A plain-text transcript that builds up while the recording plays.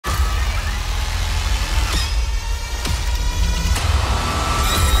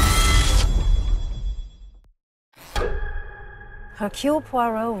Hercule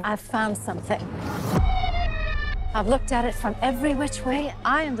Poirot, I've found something. I've looked at it from every which way.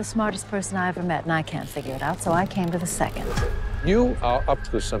 I am the smartest person I ever met, and I can't figure it out, so I came to the second. You are up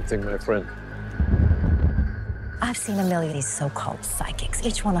to something, my friend. I've seen a million of these so-called psychics,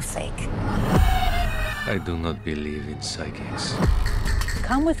 each one a fake. I do not believe in psychics.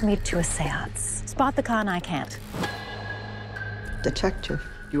 Come with me to a seance. Spot the con I can't. Detective,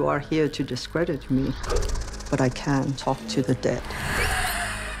 you are here to discredit me, but I can talk to the dead.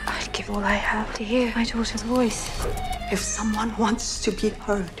 I'd give all I have to hear my daughter's voice. If someone wants to be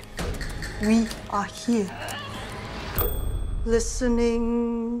heard, we are here.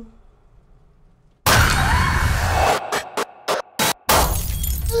 Listening.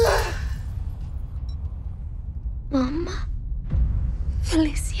 Mama?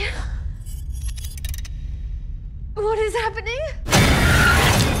 Felicia? What is happening?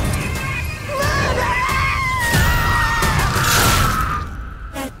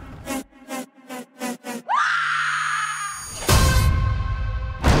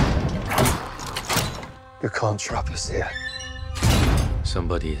 You can't trap us here.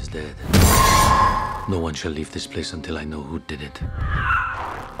 Somebody is dead. No one shall leave this place until I know who did it.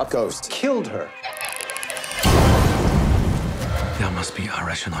 A ghost killed her. There must be a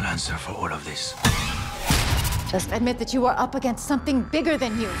rational answer for all of this. Just admit that you are up against something bigger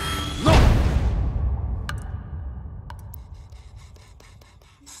than you. No!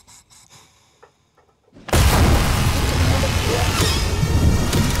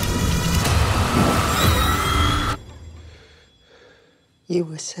 You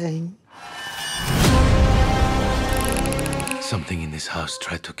were saying? Something in this house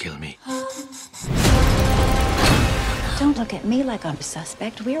tried to kill me. Don't look at me like I'm a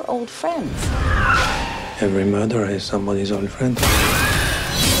suspect. We're old friends. Every murderer is somebody's old friend.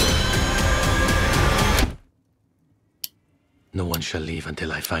 No one shall leave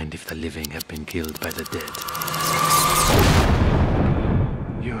until I find if the living have been killed by the dead.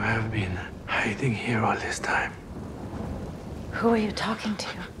 You have been hiding here all this time. Who are you talking to?